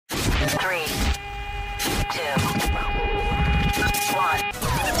3, 2,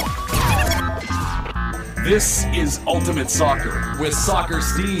 1. This is Ultimate Soccer with Soccer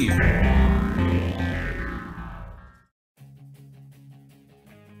Steve.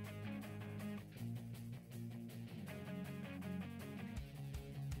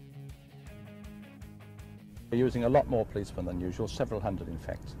 We're using a lot more policemen than usual, several hundred in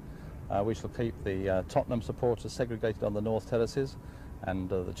fact. We shall keep the Tottenham supporters segregated on the north terraces and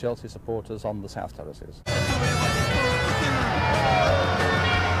the Chelsea supporters on the south terraces.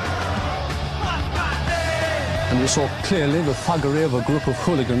 And we saw clearly the thuggery of a group of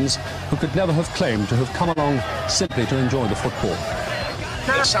hooligans who could never have claimed to have come along simply to enjoy the football.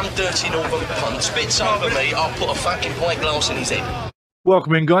 If some dirty northern cunt spits over me, I'll put a fucking pint glass in his head.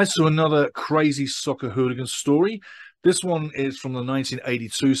 Welcome in, guys, to another crazy soccer hooligan story. This one is from the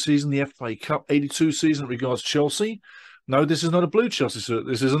 1982 season, the FA Cup 82 season regards Chelsea. No, this is not a blue Chelsea shirt.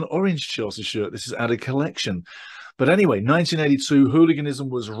 This is an orange Chelsea shirt. This is out of collection. But anyway, 1982, hooliganism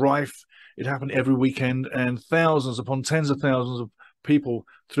was rife. It happened every weekend, and thousands upon tens of thousands of people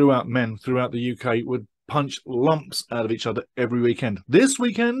throughout the UK would punch lumps out of each other every weekend. This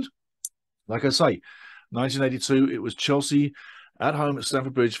weekend, like I say, 1982, it was Chelsea at home at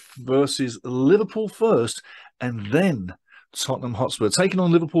Stamford Bridge versus Liverpool first, and then Tottenham Hotspur taking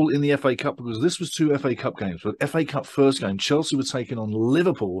on Liverpool in the FA Cup, because this was two FA Cup games. But FA Cup first game, Chelsea were taking on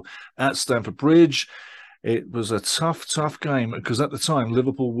Liverpool at Stamford Bridge. It was a tough game, because at the time,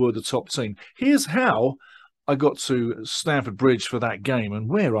 Liverpool were the top team. Here's how I got to Stamford Bridge for that game and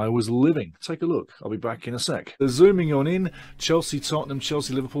where I was living. Take a look. I'll be back in a sec. Zooming on in, Chelsea, Tottenham,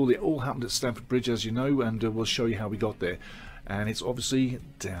 Chelsea, Liverpool, it all happened at Stamford Bridge, as you know, and we'll show you how we got there. And it's obviously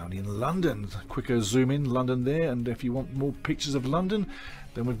down in London. Quicker zoom in, London there. And if you want more pictures of London,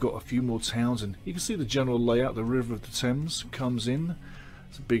 then we've got a few more towns. And you can see the general layout. The River of the Thames comes in.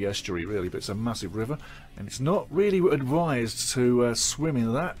 It's a big estuary, really, but it's a massive river. And it's not really advised to swim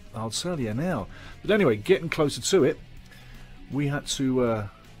in that, I'll tell you now. But anyway, getting closer to it, we had to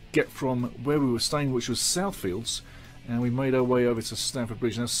get from where we were staying, which was Southfields, and we made our way over to Stamford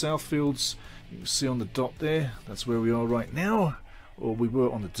Bridge. Now, Southfields, you can see on the dot there, that's where we are right now, or we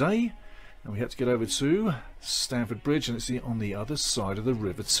were on the day, and we had to get over to Stamford Bridge, and it's on the other side of the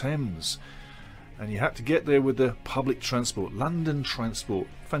River Thames. And you had to get there with the public transport, London Transport,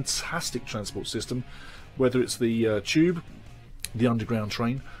 fantastic transport system, whether it's the tube, the underground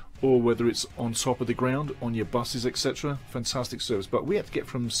train, or whether it's on top of the ground, on your buses, etc. Fantastic service. But we had to get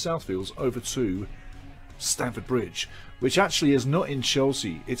from Southfields over to Stamford Bridge, which actually is not in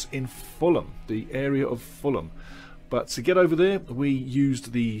Chelsea, it's in Fulham, the area of Fulham. But to get over there, we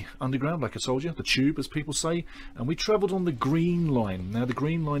used the underground, like I told you, the tube, as people say, and we travelled on the Green Line. Now, the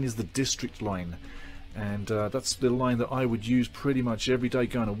Green Line is the district line, and that's the line that I would use pretty much every day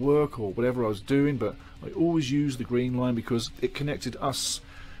going to work or whatever I was doing, but I always used the Green Line because it connected us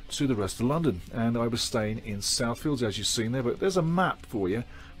to the rest of London, and I was staying in Southfields, as you've seen there. But there's a map for you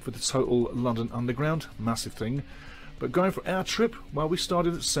for the total London Underground, massive thing. But going for our trip, well, we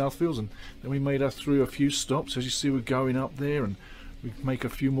started at Southfields, and then we made through a few stops. As you see, we're going up there, and we make a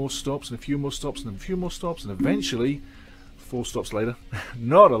few more stops, and a few more stops, and a few more stops, and eventually, 4 stops later,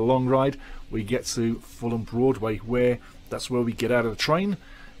 not a long ride, we get to Fulham Broadway, where that's where we get out of the train,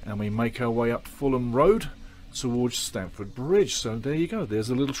 and we make our way up Fulham Road towards Stamford Bridge. So there you go, there's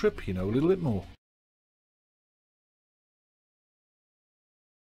a little trip, you know, a little bit more.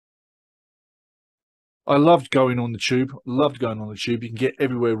 I loved going on the tube. You can get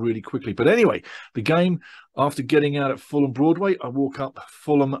everywhere really quickly. But anyway, the game, after getting out at Fulham Broadway, I walk up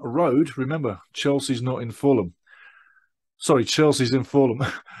Fulham Road. Remember, Chelsea's not in Fulham. Sorry, Chelsea's in Fulham,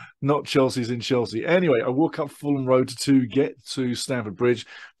 not Chelsea's in Chelsea. Anyway, I walk up Fulham Road to get to Stamford Bridge.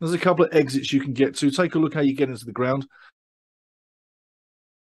 There's a couple of exits you can get to. Take a look how you get into the ground.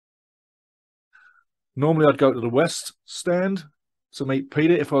 Normally, I'd go to the West Stand to meet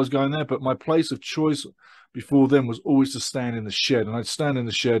Peter if I was going there, but my place of choice before then was always to stand in the shed, and I'd stand in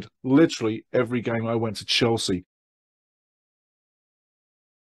the shed literally every game I went to Chelsea.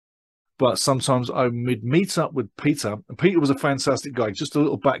 But sometimes I would meet up with Peter, and Peter was a fantastic guy. Just a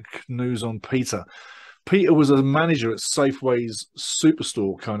little back news on Peter. Peter was a manager at Safeway's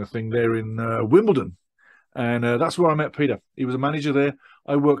Superstore kind of thing there in Wimbledon, and that's where I met Peter. He was a manager there.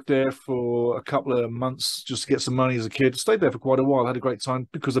 I worked there for a couple of months just to get some money as a kid. Stayed there for quite a while. Had a great time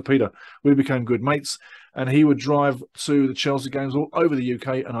because of Peter. We became good mates, and he would drive to the Chelsea games all over the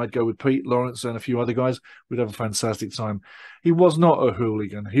UK, and I'd go with Pete, Lawrence, and a few other guys. We'd have a fantastic time. He was not a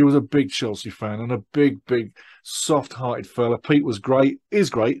hooligan. He was a big Chelsea fan and a big, soft-hearted fella. Pete was great, is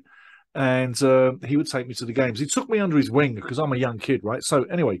great, and he would take me to the games. He took me under his wing because I'm a young kid, right? So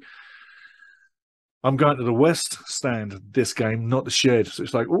anyway, I'm going to the West stand this game, not the Shed. So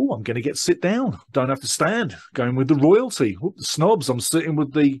it's like, oh, I'm going to get sit down. Don't have to stand. Going with the royalty. Whoop, the snobs. I'm sitting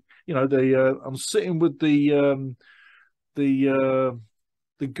with the, I'm sitting with the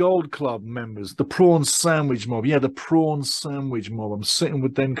Gold Club members, the prawn sandwich mob. Yeah, the prawn sandwich mob. I'm sitting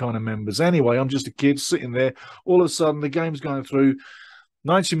with them kind of members. Anyway, I'm just a kid sitting there. All of a sudden, the game's going through.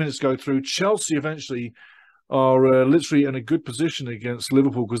 90 minutes go through. Chelsea eventually are literally in a good position against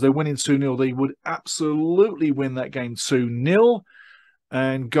Liverpool because they're winning 2-0. They would absolutely win that game 2-0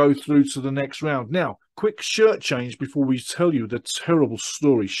 and go through to the next round. Now, quick shirt change before we tell you the terrible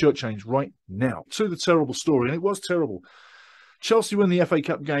story. Shirt change right now to the terrible story. And it was terrible. Chelsea win the FA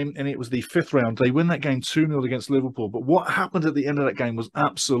Cup game, and it was the 5th round. They win that game 2-0 against Liverpool. But what happened at the end of that game was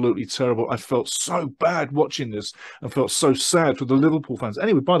absolutely terrible. I felt so bad watching this and felt so sad for the Liverpool fans.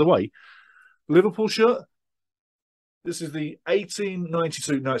 Anyway, by the way, Liverpool shirt, this is the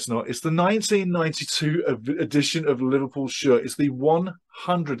 1892. No, it's not. It's the 1992 edition of Liverpool shirt. It's the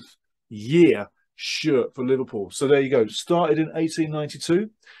 100th year shirt for Liverpool. So there you go. Started in 1892,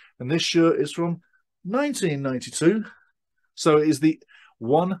 and this shirt is from 1992. So it is the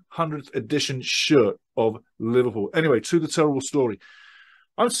 100th edition shirt of Liverpool. Anyway, to the terrible story.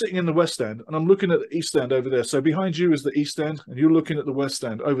 I'm sitting in the West Stand, and I'm looking at the East Stand over there. So behind you is the East Stand, and you're looking at the West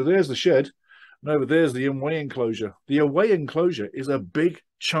Stand. Over there's the Shed. And over there's the away enclosure. The away enclosure is a big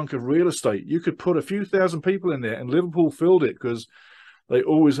chunk of real estate. You could put a few thousand people in there, and Liverpool filled it because they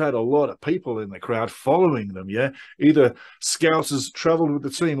always had a lot of people in the crowd following them, yeah? Either scousers travelled with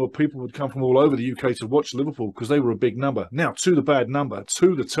the team or people would come from all over the UK to watch Liverpool because they were a big number. Now, to the bad number,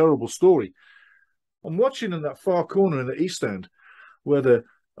 to the terrible story. I'm watching in that far corner in the East Stand where the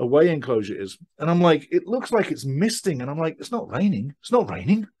away enclosure is, and I'm like, it looks like it's misting, and I'm like, it's not raining. It's not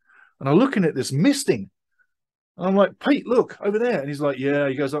raining. And I'm looking at this misting. And I'm like, Pete, look, over there. And he's like, yeah.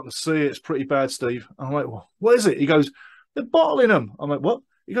 He goes, I can see it. It's pretty bad, Steve. I'm like, well, what is it? He goes, they're bottling them. I'm like, what?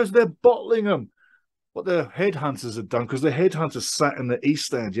 He goes, they're bottling them. What the headhunters had done, because the headhunters sat in the East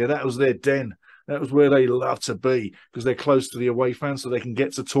Stand. Yeah, that was their den. That was where they love to be, because they're close to the away fans, so they can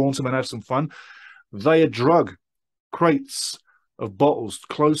get to Taunton and have some fun. They had drug crates of bottles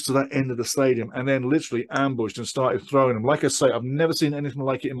close to that end of the stadium and then literally ambushed and started throwing them. Like I say, I've never seen anything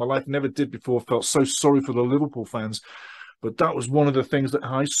like it in my life, never did before. Felt so sorry for the Liverpool fans. But that was one of the things that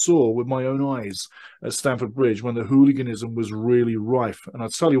I saw with my own eyes at Stamford Bridge when the hooliganism was really rife. And I'll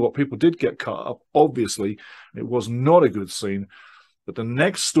tell you what, people did get cut up. Obviously, it was not a good scene. But the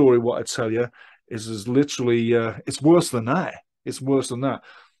next story, what I tell you, is literally, it's worse than that. It's worse than that.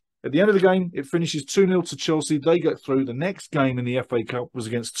 At the end of the game, it finishes 2-0 to Chelsea. They get through. The next game in the FA Cup was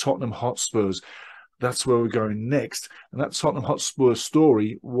against Tottenham HOTSPURS. That's where we're going next. And that Tottenham HOTSPURS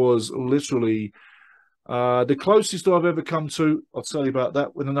story was literally the closest I've ever come to. I'll tell you about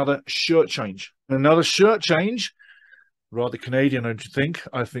that with another shirt change. Another shirt change. Rather Canadian, don't you think?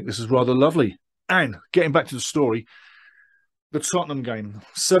 I think this is rather lovely. And getting back to the story, the Tottenham game.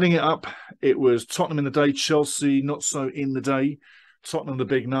 Setting it up, it was Tottenham in the day, Chelsea not so in the day. Tottenham the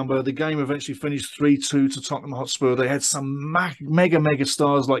big number. The game eventually finished 3-2 to Tottenham Hotspur. They had some mega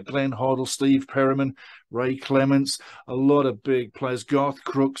stars like Glenn Hoddle, Steve Perryman, Ray Clements, a lot of big players, Garth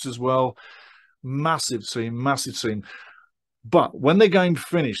Crooks as well. Massive team, massive team. But when the game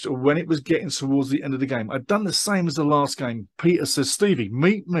finished, or when it was getting towards the end of the game, I'd done the same as the last game. Peter says, Stevie,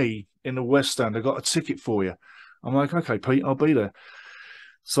 meet me in the West Stand. I got a ticket for you. I'm like, okay, Pete, I'll be there.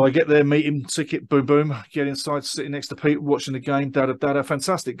 So I get there, meet him, ticket, boom, boom, get inside, sitting next to Pete, watching the game, da-da-da-da.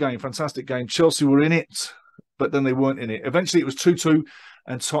 Fantastic game, fantastic game. Chelsea were in it, but then they weren't in it. Eventually it was 2-2,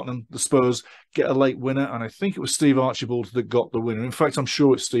 and Tottenham, the Spurs, get a late winner, and I think it was Steve Archibald that got the winner. In fact, I'm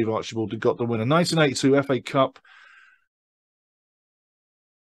sure it's Steve Archibald that got the winner. 1982 FA Cup.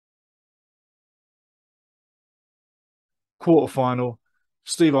 Quarter-final,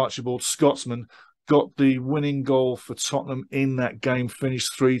 Steve Archibald, Scotsman, got the winning goal for Tottenham in that game,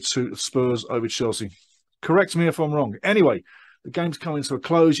 finished 3-2 Spurs over Chelsea. Correct me if I'm wrong. Anyway, the game's coming to a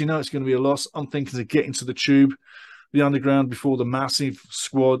close. You know it's going to be a loss. I'm thinking of getting to the Tube, the Underground, before the massive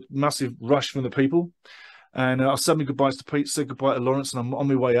rush from the people. And I said my goodbyes to Pete, said goodbye to Lawrence, and I'm on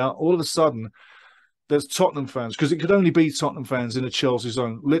my way out. All of a sudden, there's Tottenham fans, because it could only be Tottenham fans in a Chelsea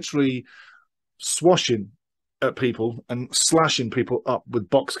zone, literally swashing at people and slashing people up with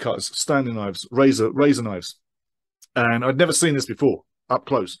box cutters, Stanley knives, razor knives. And I'd never seen this before, up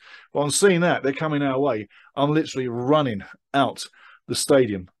close. But on seeing that, they're coming our way. I'm literally running out the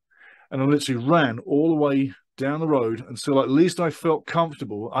stadium. And I literally ran all the way down the road until at least I felt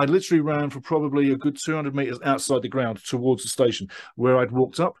comfortable. I literally ran for probably a good 200 metres outside the ground towards the station. Where I'd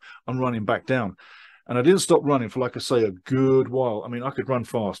walked up, I'm running back down. And I didn't stop running for, like I say, a good while. I mean, I could run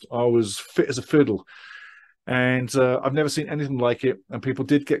fast. I was fit as a fiddle. And I've never seen anything like it. And people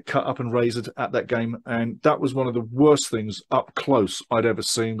did get cut up and razored at that game. And that was one of the worst things up close I'd ever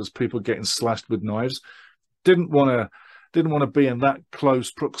seen, was people getting slashed with knives. Didn't want to be in that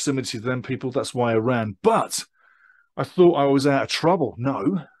close proximity to them people. That's why I ran. But I thought I was out of trouble.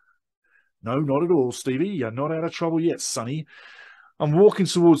 No, not at all, Stevie. You're not out of trouble yet, sonny. I'm walking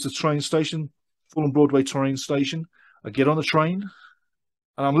towards the train station, Fulham Broadway train station. I get on the train,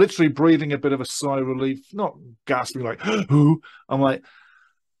 and I'm literally breathing a bit of a sigh of relief, not gasping like, "Ooh." I'm like,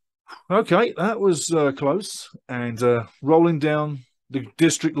 okay, that was close. And rolling down the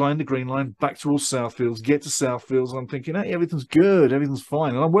district line, the green line, back towards Southfields, get to Southfields, and I'm thinking, hey, everything's good, everything's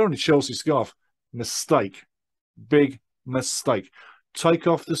fine. And I'm wearing a Chelsea scarf. Mistake. Big mistake. Take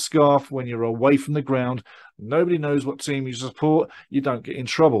off the scarf when you're away from the ground. Nobody knows what team you support. You don't get in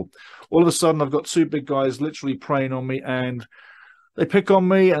trouble. All of a sudden, I've got two big guys literally preying on me, and they pick on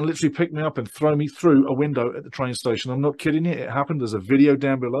me and literally pick me up and throw me through a window at the train station. I'm not kidding you. It happened. There's a video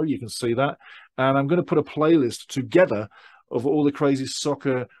down below. You can see that. And I'm going to put a playlist together of all the crazy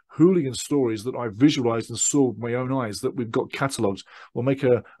soccer hooligan stories that I visualized and saw with my own eyes that we've got catalogued. We'll make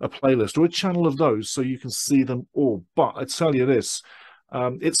a playlist or a channel of those so you can see them all. But I tell you this,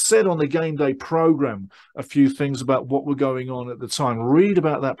 it said on the game day program a few things about what were going on at the time. Read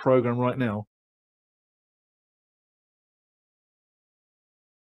about that program right now.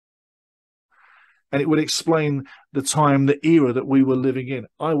 And it would explain the time, the era that we were living in.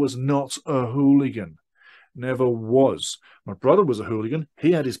 I was not a hooligan. Never was. My brother was a hooligan.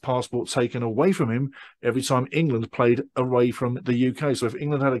 He had his passport taken away from him every time England played away from the UK. So if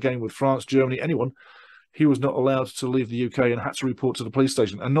England had a game with France, Germany, anyone, he was not allowed to leave the UK and had to report to the police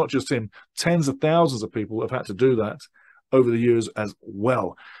station. And not just him, tens of thousands of people have had to do that over the years as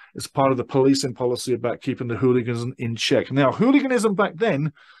well. It's part of the policing policy about keeping the hooligans in check. Now, hooliganism back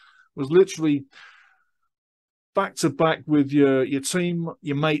then was literally back to back with your team,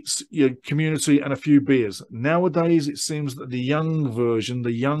 your mates, your community, and a few beers. Nowadays, it seems that the young version,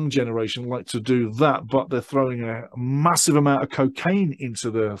 the young generation, like to do that, but they're throwing a massive amount of cocaine into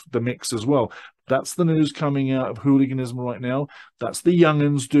the mix as well. That's the news coming out of hooliganism right now. That's the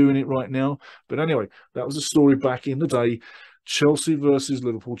young'uns doing it right now. But anyway, that was a story back in the day. Chelsea versus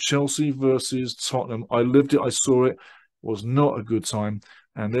Liverpool, Chelsea versus Tottenham. I lived it, I saw it. It was not a good time.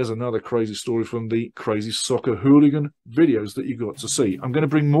 And there's another crazy story from the Crazy Soccer Hooligan videos that you got to see. I'm going to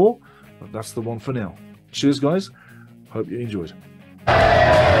bring more, but that's the one for now. Cheers, guys. Hope you enjoyed.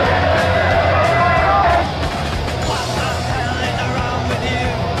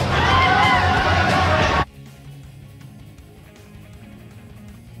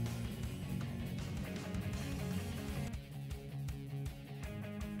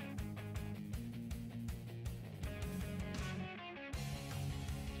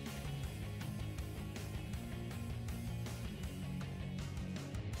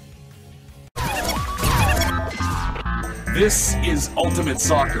 This is Ultimate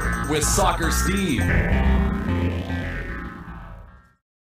Soccer with Soccer Steve.